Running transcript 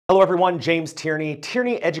Hello everyone, James Tierney,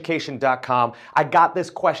 TierneyEducation.com. I got this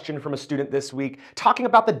question from a student this week talking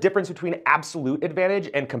about the difference between absolute advantage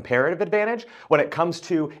and comparative advantage when it comes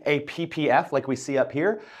to a PPF like we see up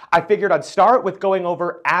here. I figured I'd start with going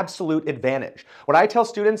over absolute advantage. What I tell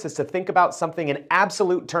students is to think about something in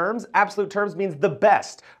absolute terms. Absolute terms means the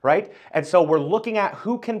best, right? And so we're looking at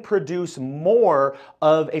who can produce more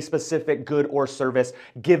of a specific good or service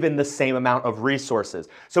given the same amount of resources.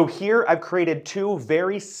 So here I've created two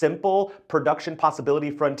very simple production possibility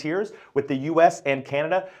frontiers with the US and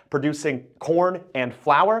Canada producing corn and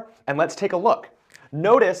flour. And let's take a look.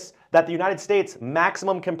 Notice that the United States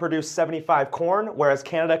maximum can produce 75 corn, whereas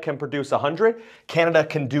Canada can produce 100. Canada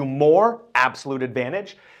can do more, absolute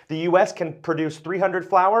advantage. The US can produce 300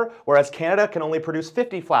 flour, whereas Canada can only produce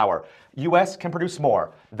 50 flour. US can produce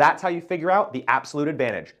more. That's how you figure out the absolute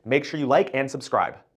advantage. Make sure you like and subscribe.